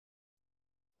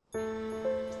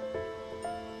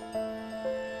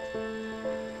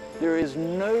There is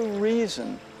no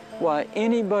reason why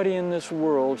anybody in this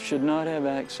world should not have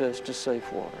access to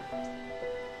safe water.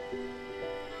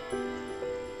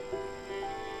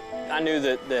 I knew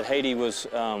that Haiti was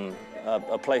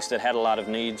a place that had a lot of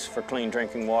needs for clean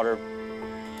drinking water.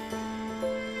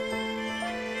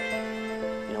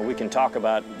 You know, we can talk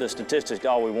about the statistics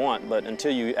all we want, but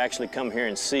until you actually come here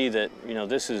and see that, you know,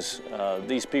 this is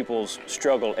these people's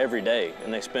struggle every day,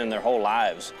 and they spend their whole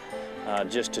lives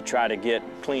just to try to get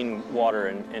clean water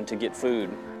and to get food.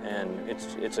 And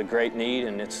it's a great need,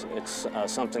 and it's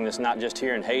something that's not just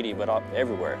here in Haiti, but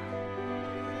everywhere.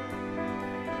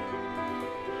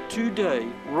 Today,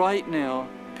 right now,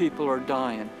 people are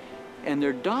dying. And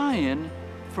they're dying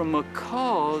from a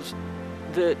cause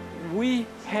that we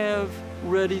have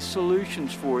ready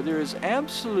solutions for. There is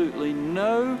absolutely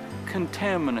no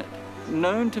contaminant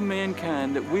known to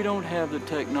mankind that we don't have the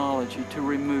technology to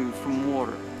remove from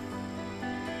water.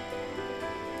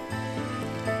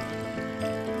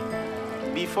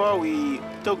 Before we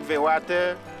took the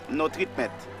water, no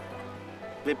treatment.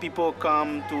 The people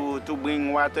come to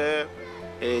bring water,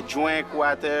 drink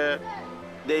water.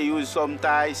 They use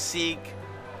sometimes sick.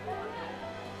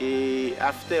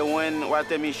 After when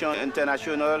Water Mission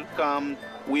International come,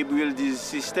 we build this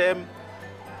system.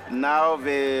 Now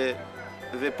the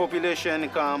population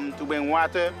come to bring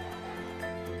water.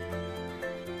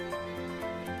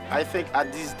 I think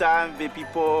at this time the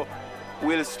people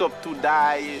will stop to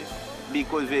die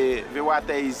because the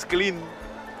water is clean.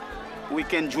 We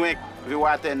can drink the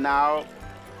water now,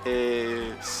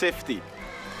 safety.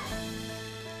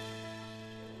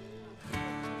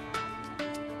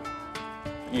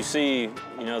 You see,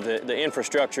 you know, the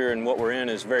infrastructure and what we're in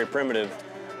is very primitive,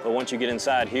 but once you get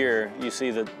inside here, you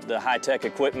see the high-tech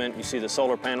equipment, you see the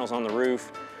solar panels on the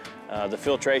roof, the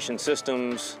filtration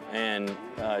systems, and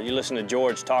you listen to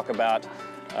George talk about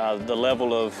the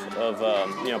level of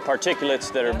you know,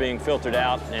 particulates that are being filtered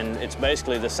out, and it's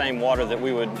basically the same water that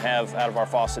we would have out of our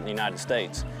faucet in the United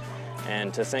States.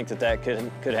 And to think that that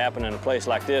could happen in a place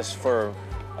like this for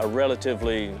a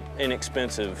relatively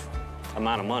inexpensive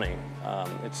amount of money,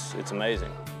 it's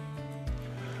amazing.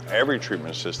 Every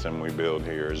treatment system we build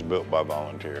here is built by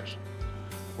volunteers.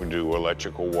 We do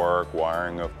electrical work,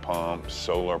 wiring of pumps,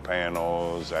 solar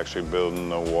panels, actually building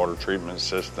the water treatment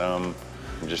system,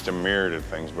 just a myriad of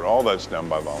things, but all that's done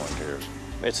by volunteers.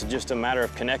 It's just a matter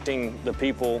of connecting the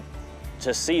people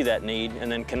to see that need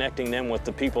and then connecting them with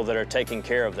the people that are taking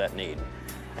care of that need.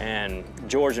 And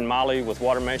George and Molly with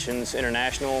Water Missions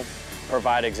International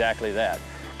provide exactly that.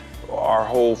 Our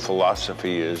whole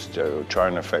philosophy is to try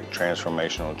and affect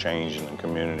transformational change in the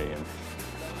community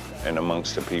and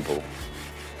amongst the people.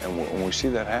 And when we see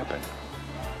that happen,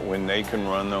 when they can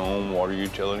run their own water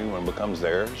utility, when it becomes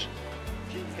theirs,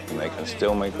 and they can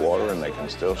still make water and they can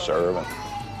still serve, and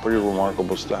pretty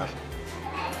remarkable stuff.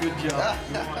 Good job.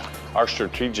 Our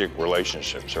strategic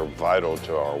relationships are vital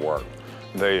to our work.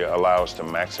 They allow us to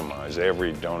maximize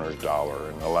every donor's dollar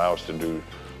and allow us to do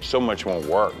so much more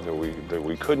work that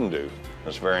we couldn't do.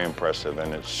 It's very impressive,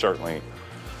 and it certainly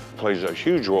plays a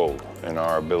huge role in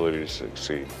our ability to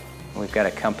succeed. We've got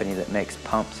a company that makes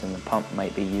pumps, and the pump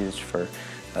might be used for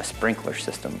a sprinkler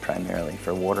system primarily,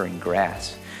 for watering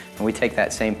grass. And we take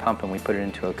that same pump and we put it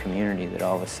into a community that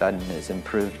all of a sudden has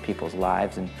improved people's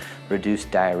lives and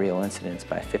reduced diarrheal incidents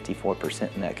by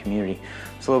 54% in that community.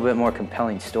 It's a little bit more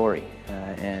compelling story.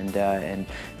 And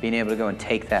being able to go and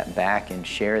take that back and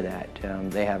share that,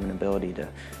 they have an ability to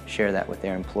share that with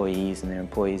their employees, and their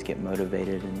employees get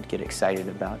motivated and get excited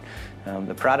about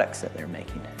the products that they're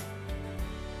making.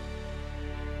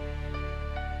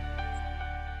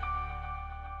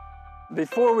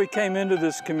 Before we came into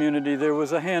this community, there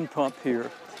was a hand pump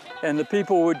here, and the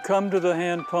people would come to the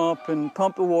hand pump and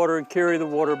pump the water and carry the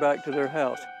water back to their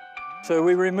house. So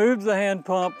we removed the hand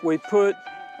pump, we put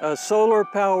a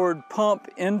solar-powered pump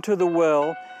into the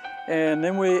well, and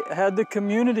then we had the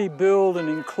community build an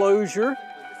enclosure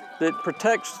that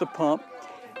protects the pump,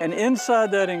 and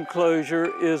inside that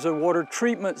enclosure is a water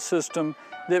treatment system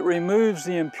that removes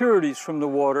the impurities from the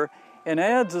water and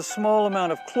adds a small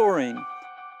amount of chlorine.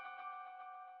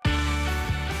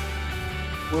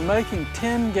 We're making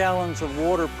 10 gallons of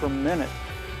water per minute.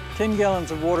 10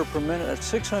 gallons of water per minute, that's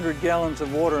 600 gallons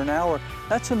of water an hour.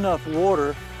 That's enough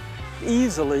water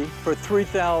easily for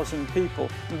 3,000 people.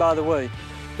 And by the way,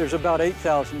 there's about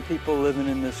 8,000 people living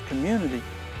in this community.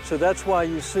 So that's why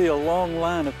you see a long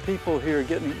line of people here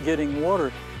getting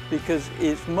water, because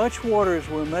as much water as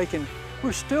we're making,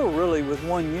 we're still really with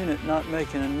one unit not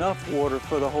making enough water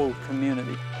for the whole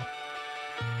community.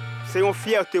 C'est une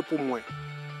fierté pour moi.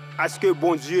 Parce que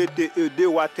bon Dieu t'a aidé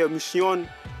Water Mission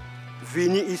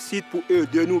venir ici pour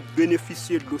aider nous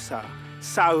bénéficier de l'eau ça.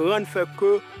 Ça rend fait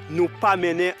que nous pas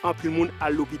mener un plus monde à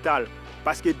l'hôpital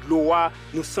parce que de l'eau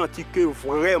nous senti que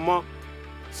vraiment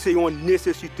c'est une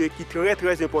nécessité qui est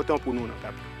très importante pour nous dans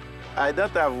le I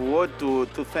don't have word to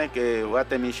thank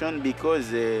Water Mission because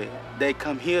they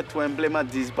come here to implement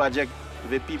this project.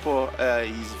 The people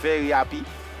is very happy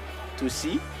to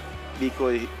see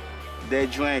because they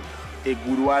drink a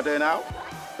good water now.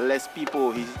 Less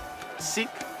people is sick.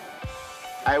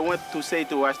 I want to say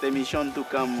to Water Mission to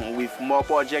come with more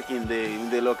projects in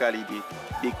the locality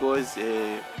because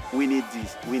we need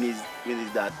this. We need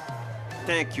that.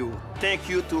 Thank you. Thank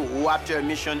you to Water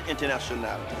Mission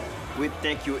International. We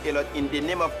thank you a lot in the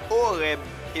name of Oreb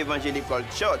Evangelical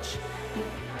Church,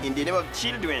 in the name of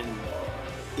children,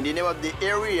 in the name of the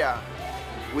area.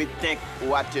 We thank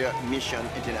Water Mission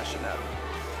International.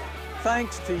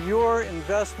 Thanks to your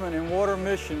investment in Water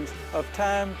Missions of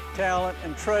time, talent,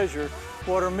 and treasure,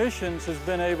 Water Missions has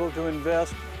been able to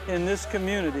invest in this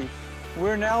community.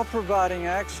 We're now providing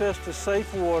access to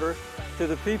safe water to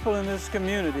the people in this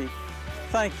community.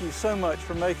 Thank you so much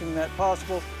for making that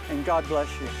possible, and God bless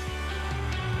you.